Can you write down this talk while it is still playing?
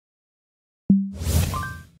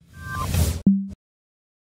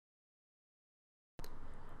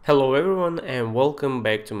Hello everyone and welcome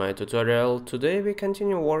back to my tutorial. Today we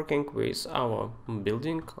continue working with our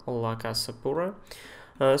building La Casa Pura.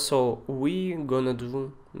 So we gonna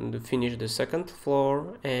finish the second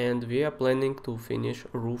floor and we are planning to finish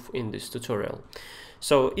roof in this tutorial.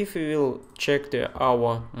 So if we will check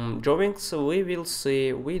our drawings, we will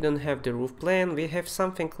see we don't have the roof plan. We have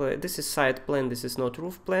something like this is side plan, this is not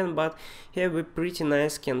roof plan, but here we pretty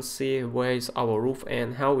nice can see where is our roof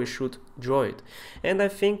and how we should draw it. And I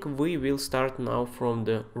think we will start now from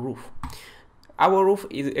the roof. Our roof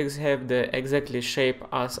have the exactly shape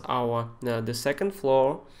as our the second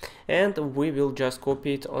floor, and we will just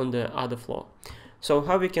copy it on the other floor. So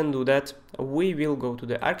how we can do that? We will go to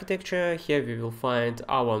the architecture. Here we will find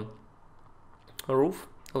our roof.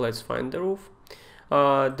 Let's find the roof.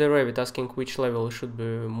 The Revit asking which level should be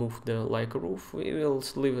moved like a roof. We will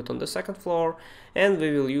leave it on the second floor and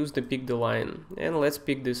we will use the pick the line. And let's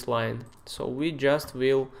pick this line. So we just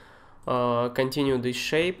will continue this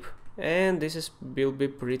shape, and this will be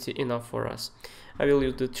pretty enough for us. I will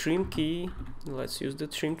use the trim key. Let's use the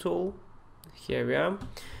trim tool. Here we are,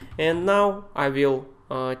 and now I will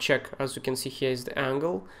check. As you can see, here is the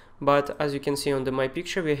angle, but as you can see on my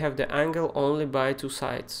picture, we have the angle only by two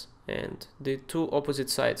sides and the two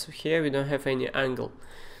opposite sides. So here we don't have any angle.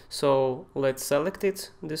 So let's select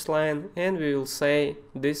it, this line, and we will say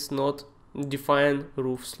this not define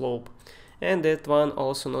roof slope, and that one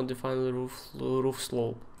also not define the roof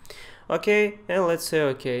slope. Okay, and let's say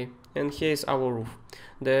okay, and here is our roof.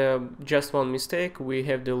 Just one mistake, we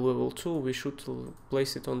have the level 2, we should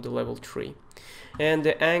place it on the level 3. And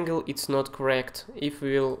the angle, it's not correct. If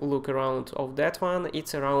we will look around of that one,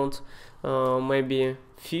 it's around maybe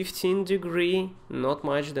 15 degree, not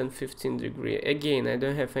much than 15 degree. Again, I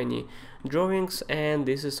don't have any drawings and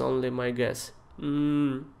this is only my guess.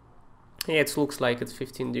 Yeah, it looks like it's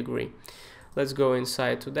 15 degree. Let's go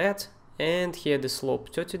inside to that, and here the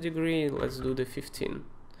slope 30 degree, let's do the 15.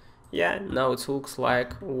 Yeah, now it looks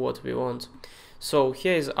like what we want. So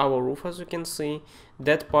here is our roof, as you can see.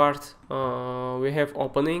 That part we have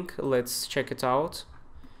opening. Let's check it out.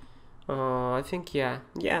 I think yeah,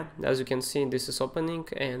 as you can see, this is opening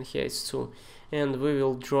and here is 2, and we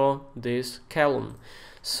will draw this column.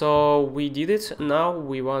 So we did it. Now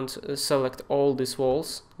we want to select all these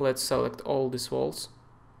walls. Let's select all these walls,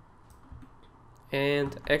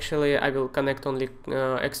 and actually I will connect only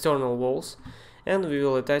external walls, and we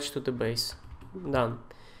will attach to the base. Done.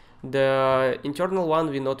 The internal one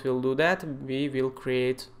we not will do that. We will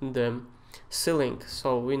create the ceiling,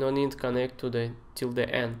 so we no need connect to till the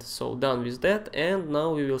end. So done with that, and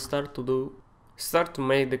now we will start to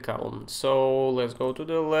make the column. So let's go to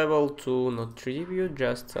the level 2, not 3D view,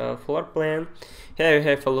 just floor plan. Here you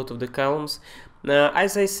have a lot of the columns.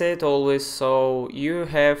 As I said always, so you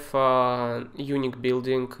have unique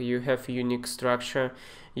building, you have unique structure,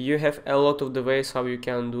 you have a lot of the ways how you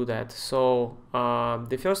can do that. So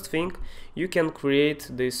the first thing, you can create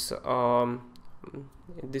this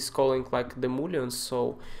this calling like the mullions.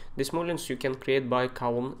 So these mullions you can create by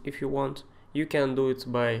column if you want. You can do it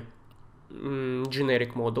by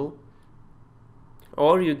generic model,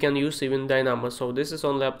 or you can use even Dynamo. So this is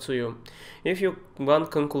only up to you. If you want to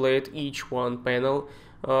calculate each one panel,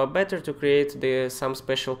 better to create some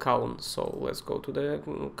special column. So let's go to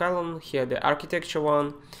the column, here the architecture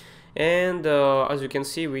one, and as you can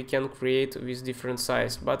see, we can create with different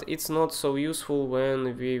size, but it's not so useful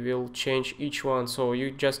when we will change each one. So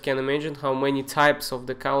you just can imagine how many types of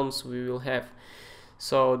the columns we will have.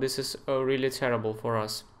 So this is really terrible for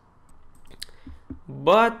us.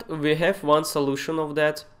 But we have one solution of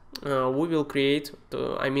that. We will create,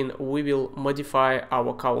 we will modify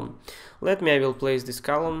our column. I will place this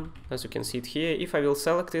column, as you can see it here. If I will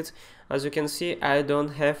select it, as you can see, I don't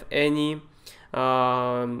have any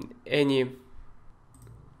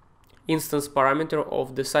instance parameter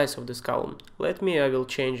of the size of this column. I will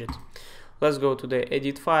change it. Let's go to the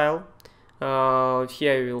edit file.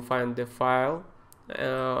 Here we will find the file,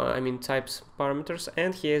 types parameters,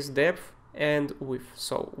 and here is depth and width.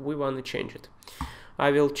 So we want to change it.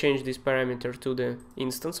 I will change this parameter to the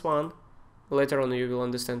instance one. Later on you will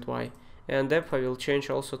understand why. And depth I will change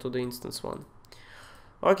also to the instance one.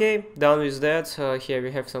 Okay, done with that. Here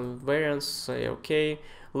we have some variants. Say okay.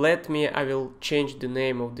 I will change the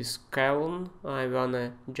name of this column. I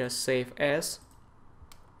wanna just save as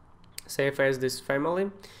this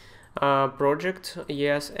family project.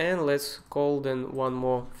 Yes, and let's call then one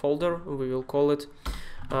more folder. We will call it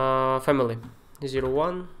family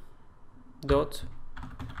 01 dot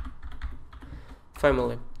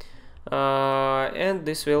family, and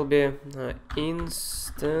this will be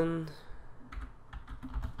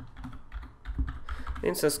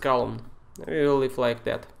instance column. We will leave like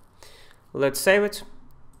that. Let's save it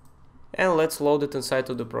and let's load it inside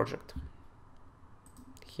of the project.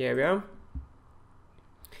 Here we are.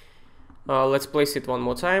 Let's place it one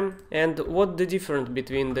more time. And what the difference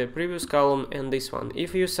between the previous column and this one?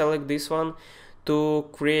 If you select this one to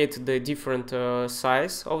create the different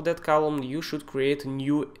size of that column, you should create a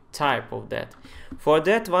new type of that. For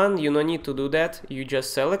that one, you don't need to do that. You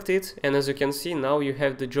just select it, and as you can see, now you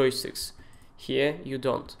have the joysticks. Here you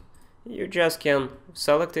don't. You just can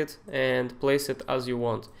select it and place it as you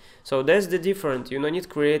want. So that's the difference. You don't need to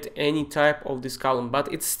create any type of this column,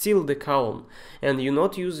 but it's still the column, and you're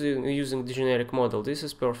not using the generic model. This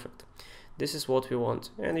is perfect. This is what we want,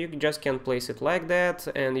 and you just can place it like that,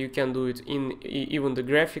 and you can do it in even the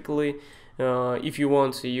graphically. If you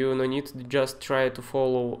want, you don't need to just try to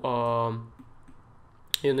follow.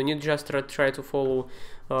 You don't need just try to follow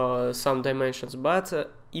some dimensions, but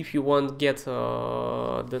if you want to get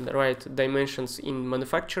the right dimensions in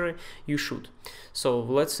manufacturer, you should. So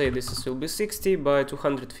let's say this will be 60 by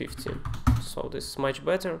 250. So this is much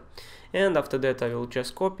better. And after that, I will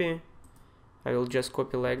just copy. I will just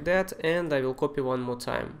copy like that, and I will copy one more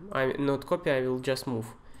time. I not copy, I will just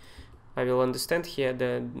move. I will understand here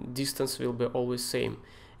the distance will be always same.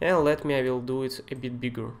 And I will do it a bit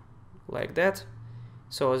bigger, like that.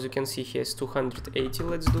 So as you can see here, it's 280.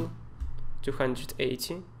 Let's do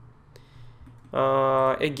 280.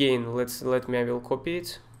 Again, I will copy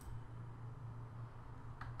it.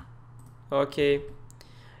 Okay.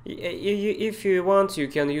 If you want, you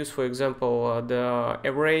can use, for example, the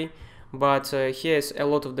array. But here's a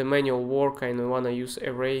lot of the manual work. I want to use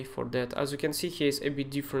array for that. As you can see, here's a bit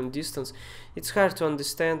different distance. It's hard to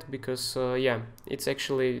understand because yeah, it's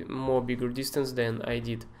actually more bigger distance than I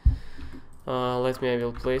did. I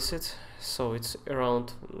will place it so it's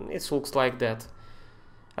around. It looks like that.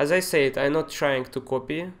 As I said, I'm not trying to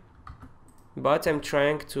copy, but I'm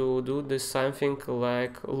trying to do this something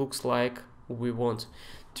like looks like we want.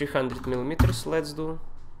 300 millimeters. Let's do.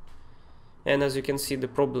 And as you can see, the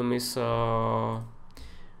problem is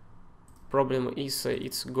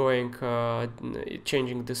it's going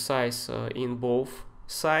changing the size in both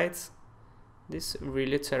sides. This is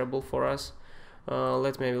really terrible for us. I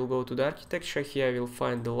will go to the architecture. Here I will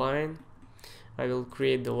find the line. I will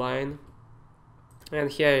create the line, and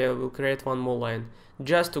here I will create one more line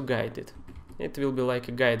just to guide it. It will be like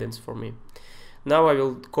a guidance for me. Now I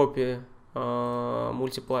will copy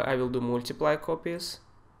multiply. I will do multiply copies.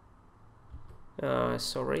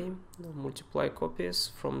 Multiply copies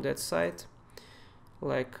from that side,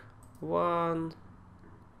 like 1,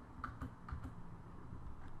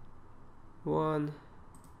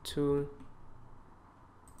 2,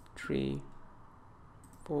 3,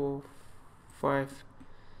 4, 5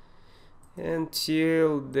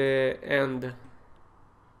 until the end.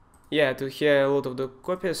 Yeah, to hear a lot of the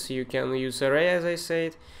copies you can use array, as I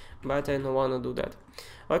said, but I don't want to do that.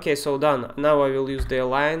 Okay, so done. Now I will use the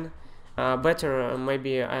align. Better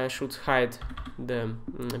maybe I should hide the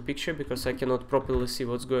picture because I cannot properly see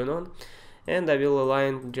what's going on, and I will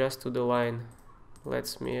align just to the line. I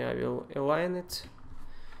will align it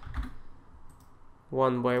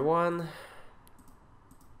one by one.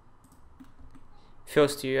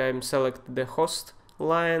 First I'm select the host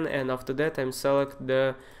line, and after that I'm select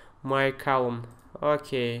my column.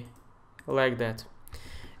 Okay, like that.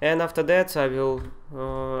 And after that I will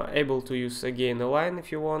able to use again a line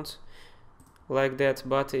if you want, like that,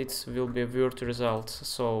 but it will be a weird result,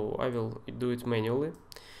 so I will do it manually.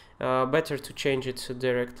 Better to change it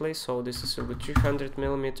directly. So this is will be 300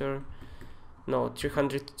 millimeter, no,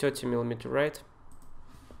 330 millimeter, right?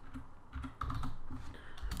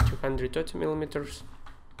 230 millimeters.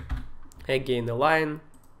 Again a line,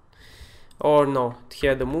 or no,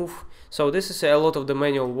 here the move. So this is a lot of the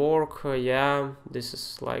manual work. Yeah, this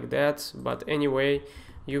is like that, but anyway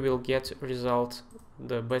you will get result,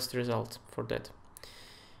 the best result for that.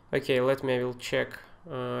 Okay, I will check.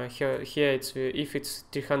 Here it's if it's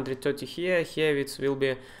 330 here it will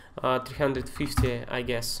be 350, I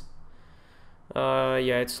guess.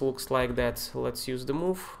 Yeah, it looks like that. Let's use the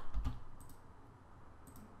move.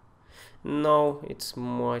 No, it's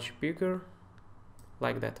much bigger,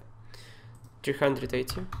 like that.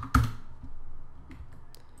 380.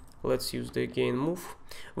 Let's use the again move.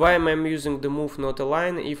 Why am I using the move, not a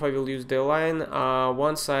line? If I will use the line,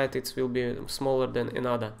 one side it will be smaller than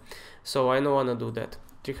another, so I don't want to do that.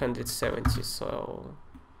 370. So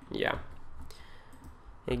yeah,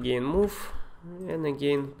 again move, and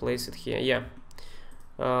again place it here. Yeah,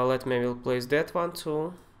 I will place that one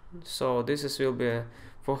too. So this will be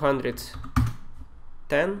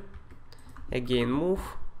 410. Again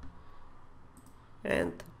move,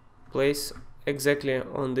 and place exactly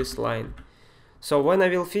on this line. So when I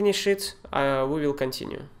will finish it, we will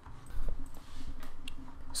continue.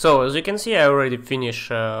 So as you can see, I already finished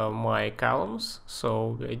my columns,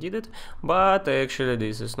 so I did it, but actually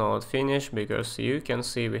this is not finished, because you can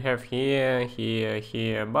see we have here, here,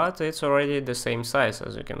 here, but it's already the same size,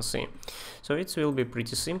 as you can see. So it will be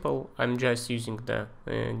pretty simple. I'm just using the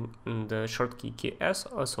shortcut key S,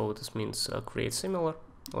 so this means create similar.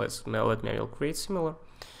 Let me I will create similar.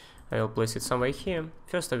 I will place it somewhere here.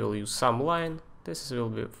 First I will use some line. This will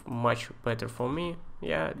be much better for me.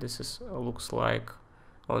 Yeah, this is looks like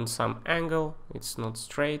on some angle, it's not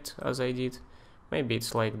straight as I did. Maybe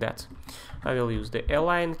it's like that. I will use the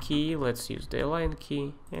align key. Let's use the align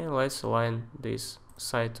key, and let's align this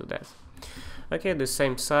side to that. Okay, the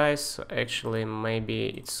same size. Actually, maybe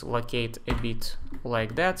it's locate a bit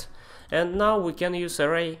like that. And now we can use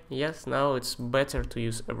array. Yes, now it's better to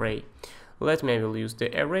use array. Let me I will use the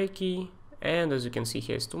array key, and as you can see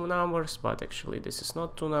here is 2 numbers, but actually this is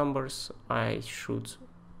not 2 numbers. I should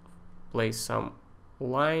place some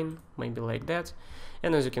line, maybe like that,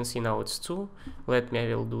 and as you can see now it's 2. Let me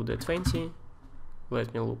I will do the 20.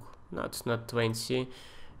 Let me look. No, it's not 20.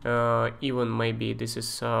 Even maybe this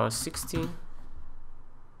is 60.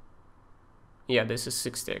 Yeah, this is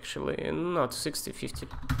 60 actually, not 60, 50.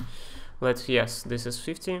 Yes, this is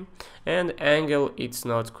 50, and angle it's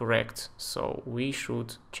not correct, so we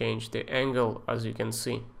should change the angle. As you can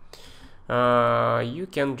see, you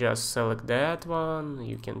can just select that one,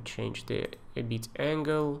 you can change the a bit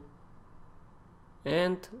angle,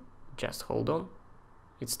 and just hold on,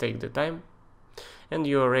 it's take the time, and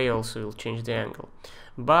your array also will change the angle.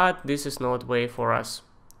 But this is not way for us.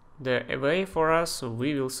 The way for us,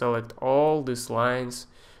 we will select all these lines.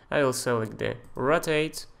 I will select the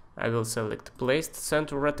rotate, I will select placed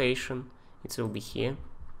center rotation, it will be here,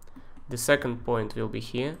 the second point will be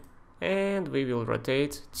here, and we will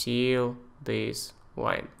rotate till this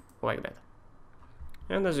line, like that.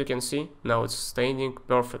 And as you can see, now it's standing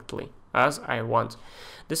perfectly as I want.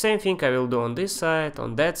 The same thing I will do on this side,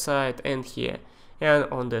 on that side, and here, and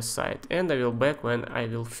on this side. And I will back when I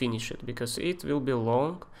will finish it, because it will be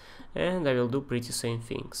long, and I will do pretty same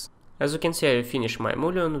things. As you can see, I will finish my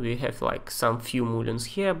mullion. We have like some few mullions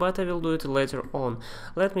here, but I will do it later on.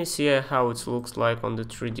 Let me see how it looks like on the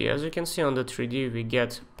 3D. As you can see on the 3D, we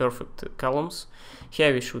get perfect columns.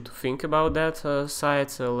 Here we should think about that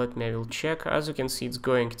side. Let me I will check. As you can see, it's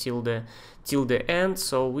going till the end,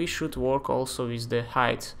 so we should work also with the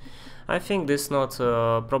height. I think this is not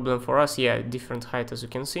a problem for us. Yeah, different height, as you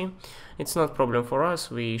can see. It's not problem for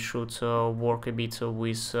us. We should work a bit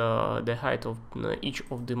with the height of each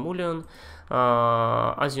of the mullion.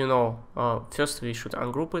 As you know, first we should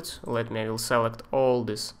ungroup it. Let me I will select all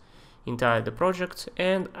this entire the project,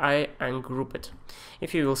 and I ungroup it.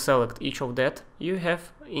 If you will select each of that, you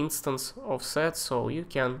have instance offset, so you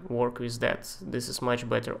can work with that. This is much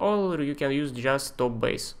better. Or you can use just top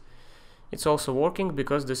base. It's also working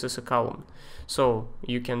because this is a column. So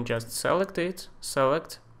you can just select it,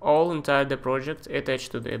 select all entire the project, attach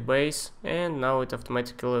to the base, and now it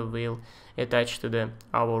automatically will attach to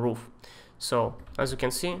our roof. So as you can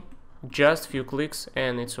see, just few clicks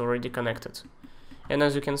and it's already connected. And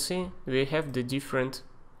as you can see, we have the different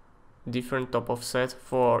top offset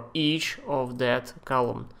for each of that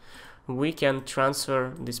column. We can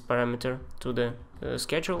transfer this parameter to the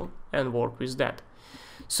schedule and work with that.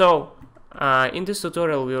 So in this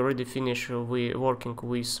tutorial we already finished working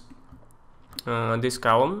with this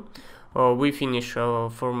column. We finish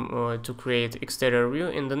to create exterior view.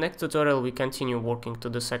 In the next tutorial we continue working to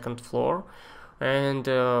the second floor, and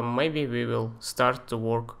maybe we will start to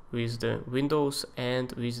work with the windows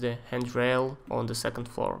and with the handrail on the second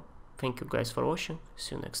floor. Thank you guys for watching.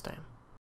 See you next time.